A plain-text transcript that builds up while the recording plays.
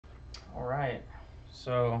Alright,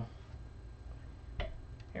 so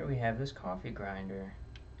here we have this coffee grinder.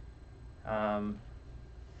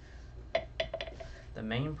 The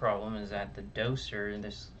main problem is that the dozer,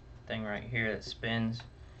 this thing right here that spins,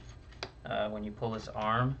 when you pull this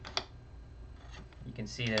arm, you can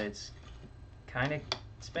see that it's kind of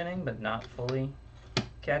spinning but not fully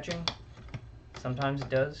catching. Sometimes it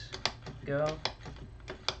does go.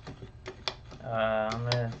 I'm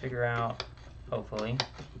gonna figure out, hopefully,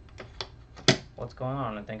 what's going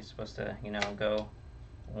on. I think it's supposed to, go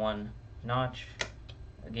one notch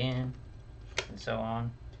again and so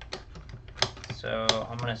on. So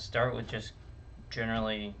I'm gonna start with just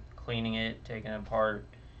generally cleaning it, taking it apart,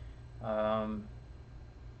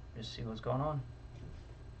 just see what's going on.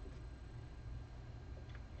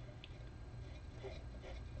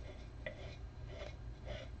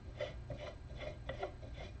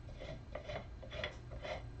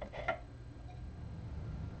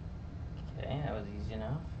 Okay, that was easy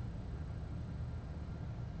enough.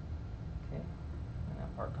 Okay, and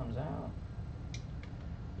that part comes out.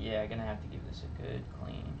 Yeah, gonna have to give this a good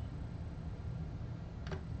clean.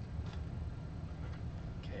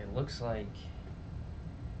 Okay, it looks like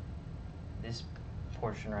this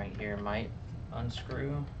portion right here might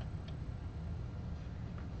unscrew.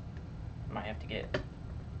 Might have to get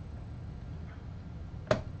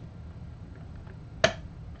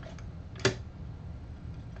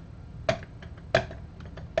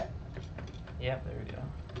yep, there we go.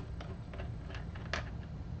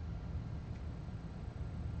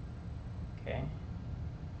 Okay.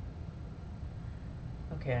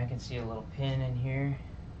 Okay, I can see a little pin in here.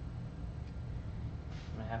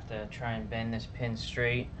 I'm gonna have to try and bend this pin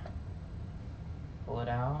straight. Pull it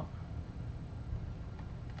out.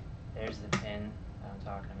 There's the pin that I'm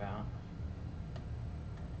talking about.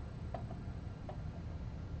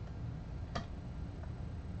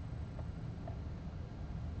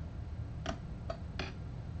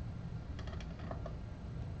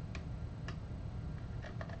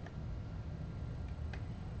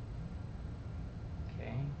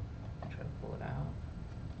 Okay, try to pull it out.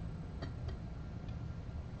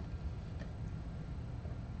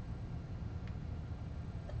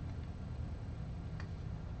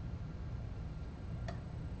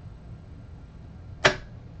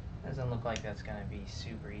 Doesn't look like that's gonna be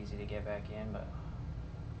super easy to get back in, but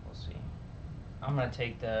we'll see. I'm gonna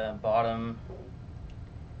take the bottom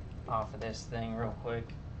off of this thing real quick,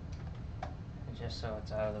 just so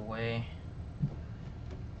it's out of the way.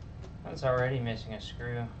 It's already missing a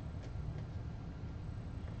screw.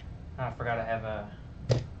 I forgot I have a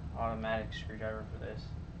automatic screwdriver for this.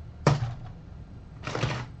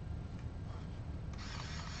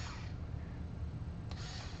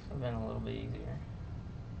 Would have been a little bit easier.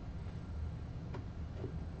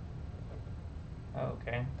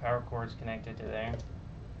 Okay, power cord's connected to there.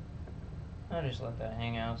 I'll just let that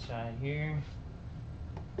hang outside here.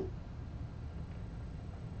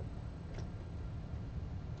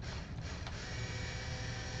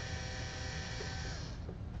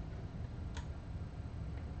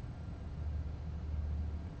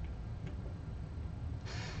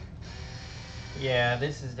 Yeah,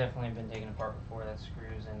 this has definitely been taken apart before. That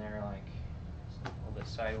screw's in there like a little bit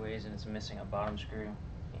sideways and it's missing a bottom screw.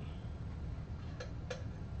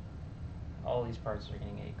 All these parts are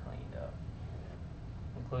going to get cleaned up,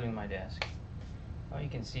 including my desk. Oh, you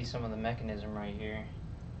can see some of the mechanism right here.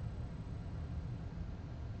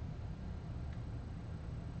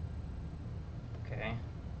 Okay.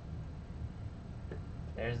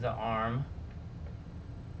 There's the arm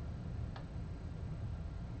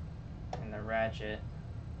and the ratchet.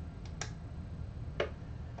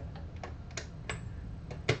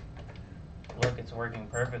 Look, it's working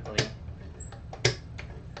perfectly.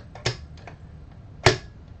 Is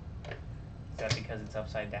that because it's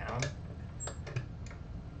upside down?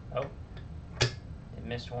 Oh, it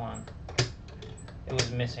missed one. It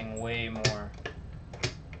was missing way more.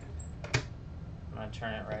 I'm gonna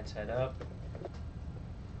turn it right side up.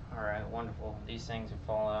 Alright, wonderful. These things have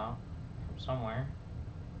fallen out from somewhere.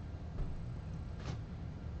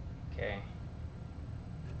 Okay.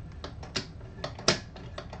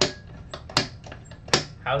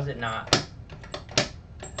 How's it not?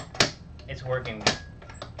 It's working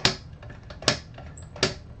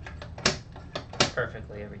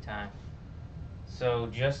perfectly every time. So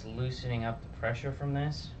just loosening up the pressure from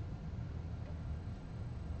this.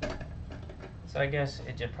 So I guess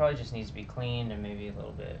it probably just needs to be cleaned and maybe a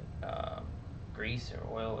little bit grease or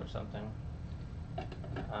oil or something.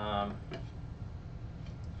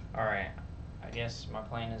 Alright, I guess my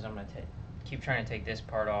plan is I'm going to keep trying to take this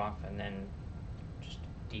part off and then just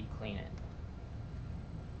deep clean it.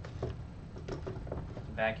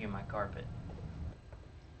 vacuum my carpet.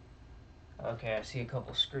 Okay, I see a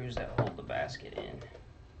couple screws that hold the basket in.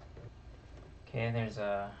 Okay, there's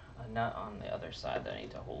a nut on the other side that I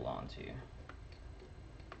need to hold on to.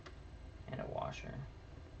 And a washer.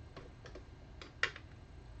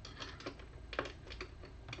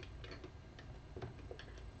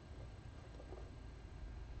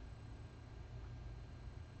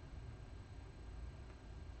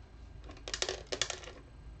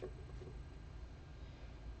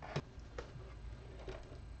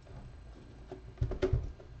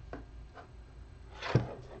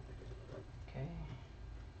 Okay.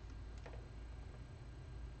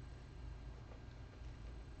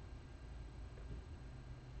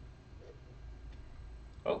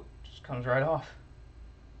 Oh, just comes right off.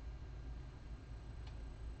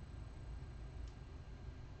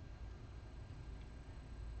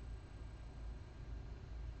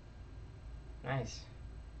 Nice.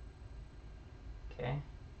 Okay.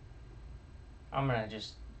 I'm gonna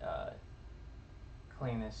just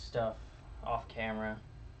clean this stuff off camera.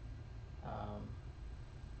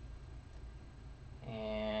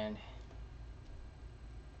 And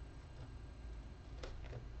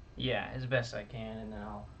yeah, as best I can, and then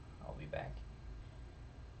I'll be back.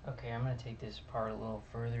 Okay, I'm gonna take this apart a little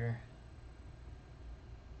further.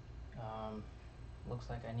 Looks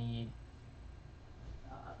like I need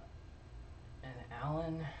an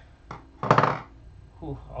Allen.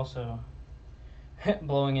 Whew, also,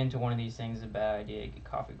 blowing into one of these things is a bad idea. You get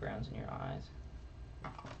coffee grounds in your eyes.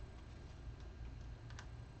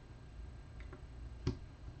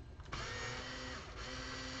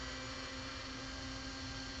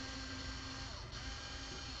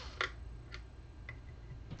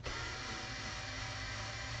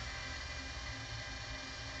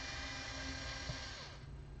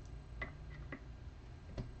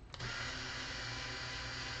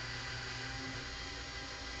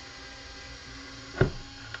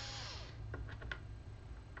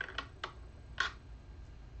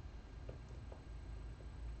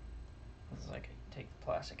 Looks like I can take the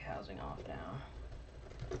plastic housing off now.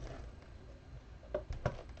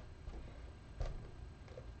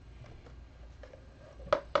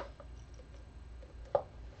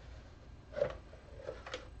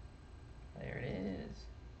 There it is.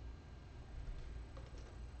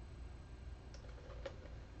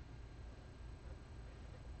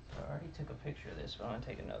 So I already took a picture of this, but I'm gonna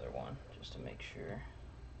take another one just to make sure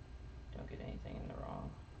don't get anything in the wrong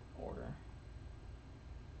order.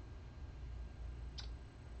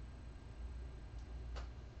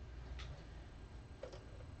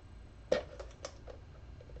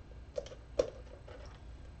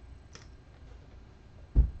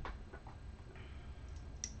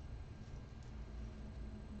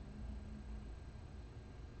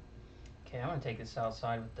 Okay, I'm gonna take this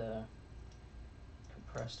outside with the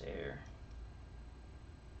compressed air.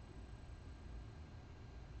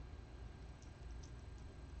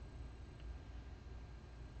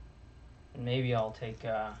 And maybe I'll take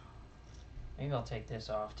this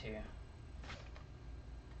off too.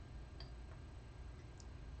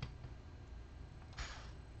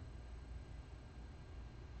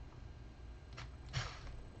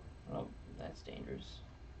 Oh, that's dangerous.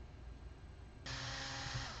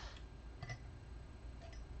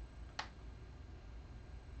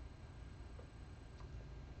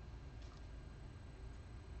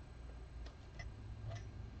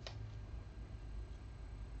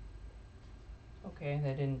 Okay,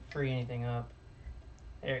 that didn't free anything up.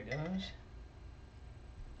 There it goes.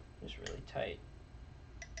 Just really tight.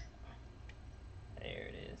 There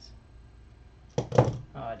it is. Oh,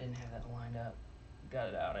 I didn't have that lined up. Got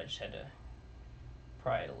it out. I just had to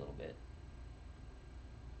pry it a little bit.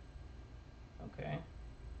 Okay.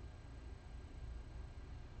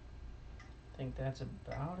 I think that's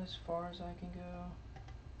about as far as I can go.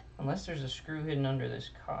 Unless there's a screw hidden under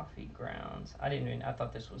this coffee grounds. I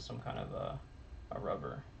thought this was some kind of a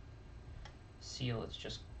rubber seal. It's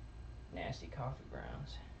just nasty coffee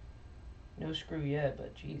grounds. No screw yet,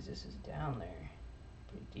 but geez, this is down there.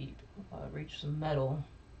 Pretty deep. Reach some metal.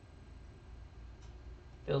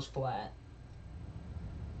 Feels flat.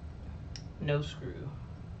 No screw.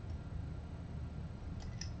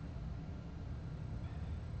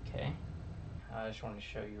 Okay. I just wanted to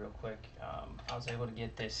show you real quick. I was able to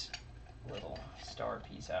get this little star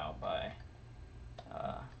piece out by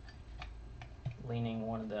leaning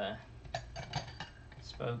one of the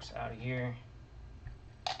spokes out of here.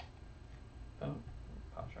 Boom.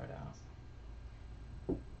 Pops right out.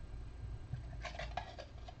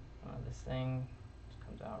 This thing just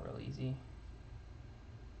comes out real easy.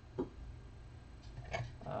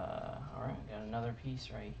 Alright, got another piece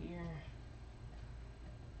right here.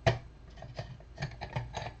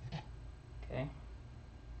 Okay.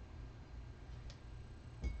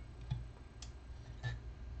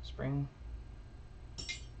 Spring.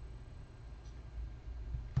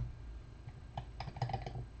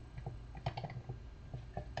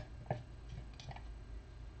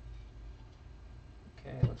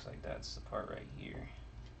 Okay, looks like that's the part right here.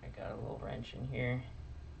 I got a little wrench in here.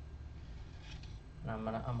 And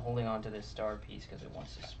I'm holding on to this star piece because it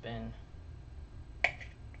wants to spin.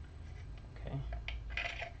 Okay.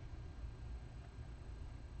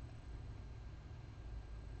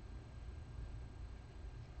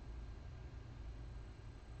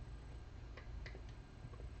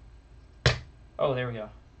 Oh, there we go.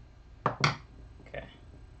 Okay.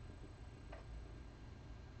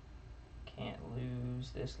 Can't lose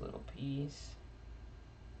this little piece.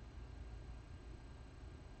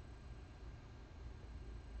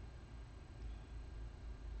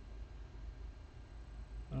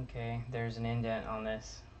 Okay, there's an indent on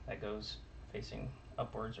this that goes facing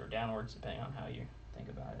upwards or downwards depending on how you think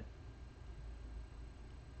about it.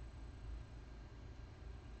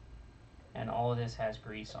 And all of this has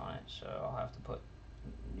grease on it, so I'll have to put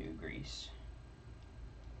new grease.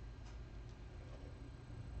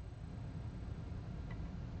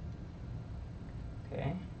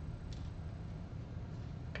 Okay.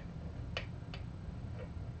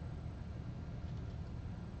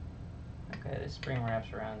 Okay, this spring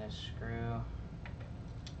wraps around this screw.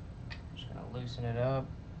 Just gonna loosen it up.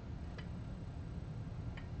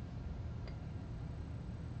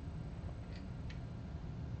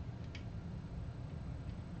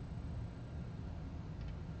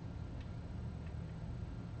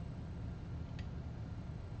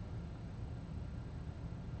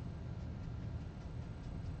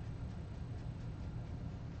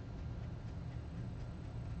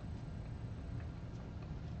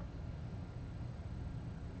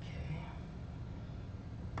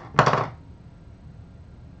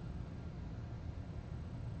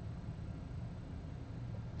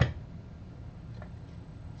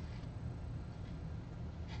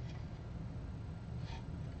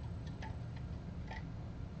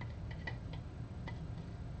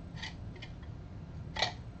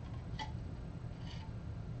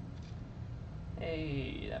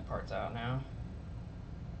 Hey, that part's out now.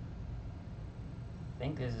 I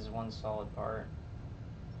think this is one solid part.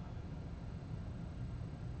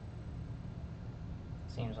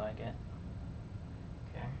 Seems like it.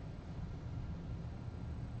 Okay.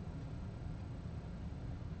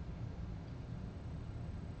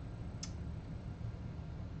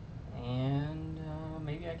 And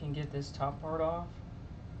maybe I can get this top part off.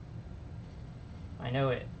 I know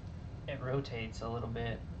it rotates a little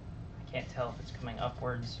bit. I can't tell if it's coming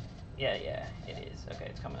upwards. Yeah, it is. Okay,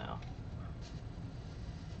 it's coming out.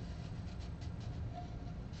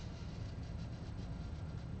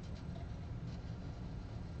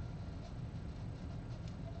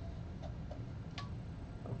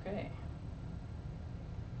 Okay.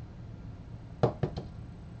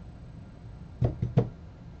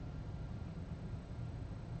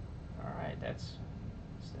 Alright, that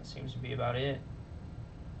seems to be about it.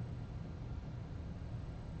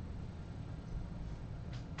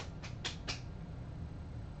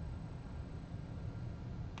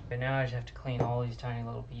 Okay, now I just have to clean all these tiny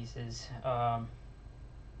little pieces. I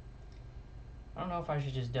don't know if I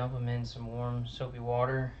should just dump them in some warm soapy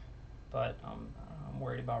water, but I'm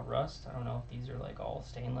worried about rust. I don't know if these are like all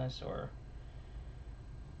stainless or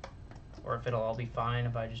if it'll all be fine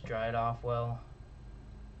if I just dry it off well.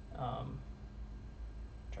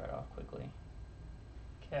 Dry it off quickly.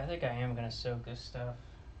 Okay, I think I am gonna soak this stuff.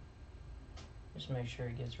 Just make sure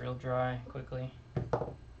it gets real dry quickly.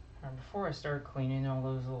 Before I start cleaning all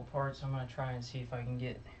those little parts, I'm gonna try and see if I can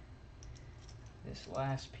get this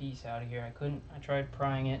last piece out of here. I tried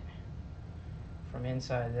prying it from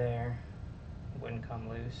inside there. It wouldn't come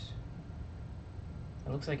loose.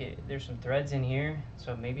 It looks like there's some threads in here,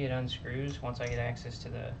 so maybe it unscrews once I get access to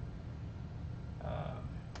the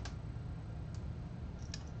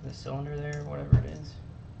cylinder there, whatever it is.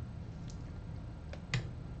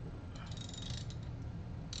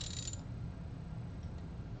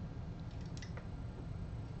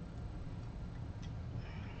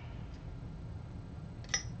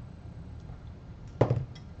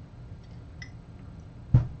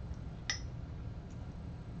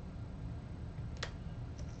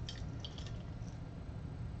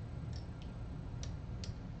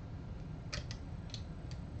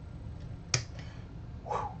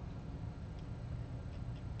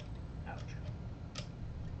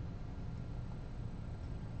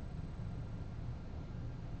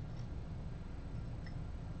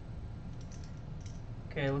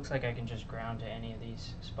 Okay, it looks like I can just ground to any of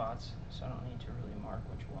these spots, so I don't need to really mark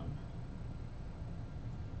which one.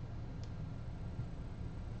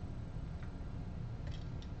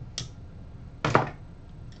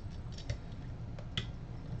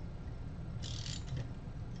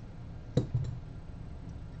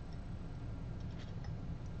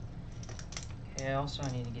 Okay, also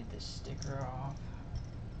I need to get this sticker off.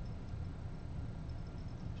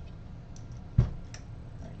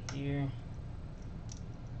 Right here.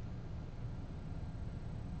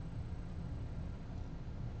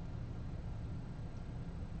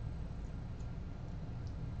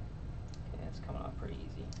 Okay, it's coming off pretty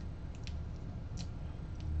easy.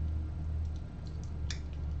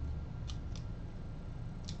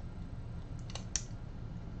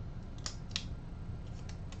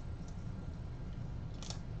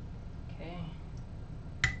 Okay.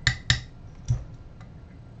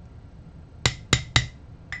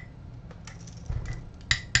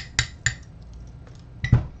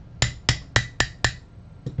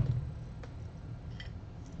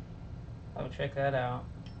 Oh, check that out.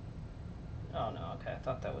 Oh no, okay, I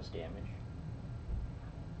thought that was damaged.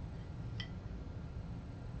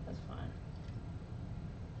 That's fine.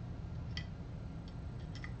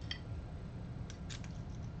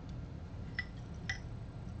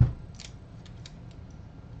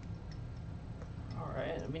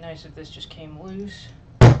 Alright, it'd be nice if this just came loose.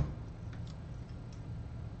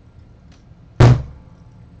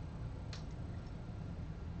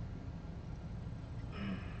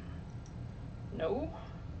 No.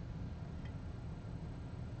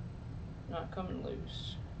 Not coming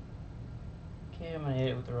loose. Okay, I'm gonna hit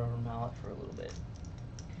it with the rubber mallet for a little bit.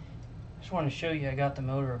 Just wanted to show you I got the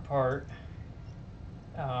motor apart.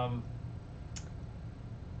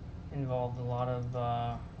 Involved a lot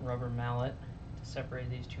of rubber mallet to separate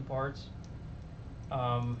these two parts.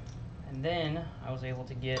 And then I was able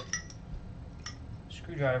to get a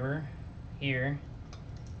screwdriver here,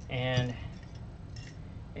 and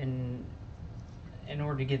in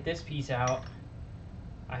order to get this piece out,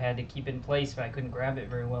 I had to keep it in place, but I couldn't grab it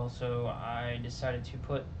very well, so I decided to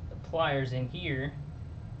put the pliers in here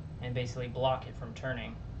and basically block it from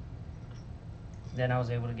turning. Then I was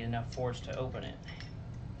able to get enough force to open it.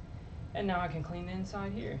 And now I can clean the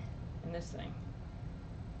inside here in this thing.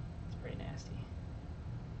 It's pretty nasty.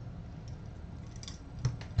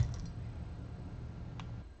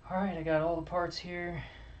 Alright, I got all the parts here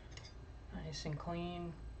nice and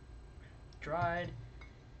clean, dried,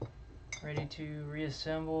 ready to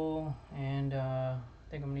reassemble, and I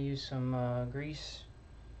think I'm going to use some grease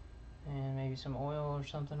and maybe some oil or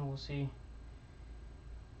something, we'll see.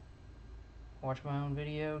 Watch my own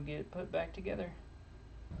video, get it put back together.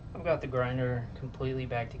 I've got the grinder completely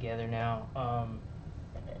back together now. I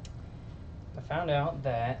found out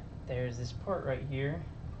that there's this part right here.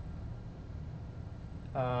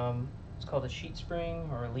 It's called a sheet spring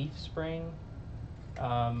or a leaf spring.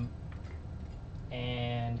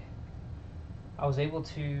 And I was able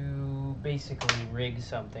to basically rig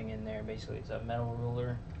something in there. Basically, it's a metal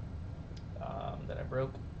ruler that I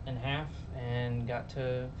broke in half and got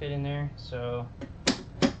to fit in there. So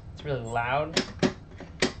it's really loud,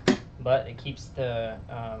 but it keeps the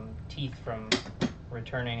teeth from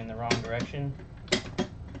returning in the wrong direction.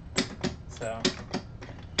 So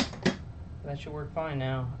that should work fine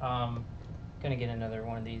now. Gonna get another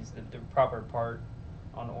one of these, the proper part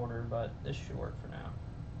on order, but this should work for now.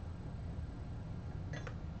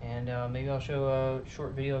 And maybe I'll show a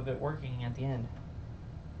short video of it working at the end.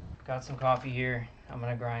 Got some coffee here. I'm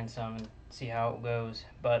gonna grind some and see how it goes,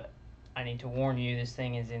 but I need to warn you, this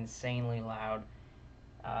thing is insanely loud.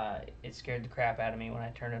 It scared the crap out of me when I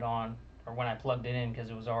turned it on, or when I plugged it in, because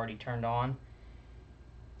it was already turned on.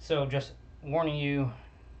 So just warning you,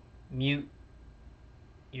 mute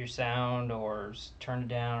your sound or turn it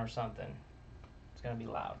down or something. It's gonna be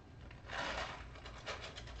loud.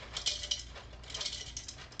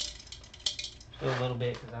 Just do a little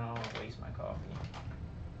bit because I don't want to waste my coffee.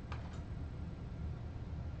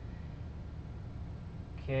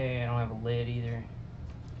 Okay, I don't have a lid either.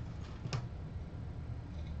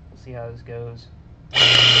 We'll see how this goes.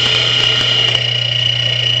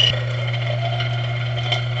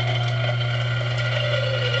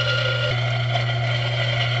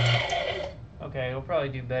 Okay, it'll probably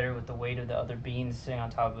do better with the weight of the other beans sitting on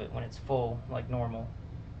top of it when it's full, like normal.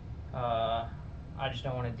 I just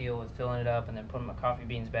don't want to deal with filling it up and then putting my coffee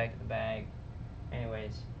beans back in the bag.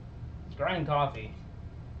 Anyways, it's grinding coffee.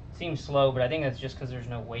 It seems slow, but I think that's just because there's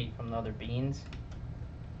no weight from the other beans.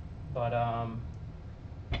 But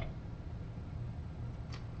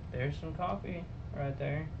there's some coffee right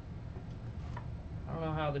there. I don't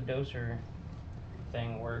know how the dozer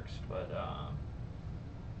thing works, but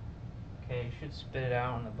okay, you should spit it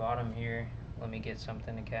out on the bottom here. Let me get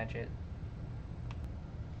something to catch it.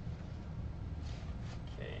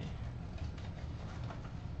 Okay.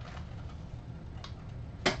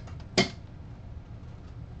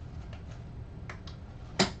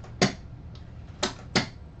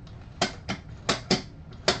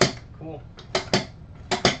 Cool.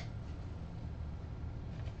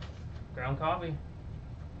 Ground coffee.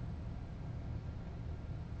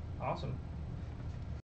 Awesome.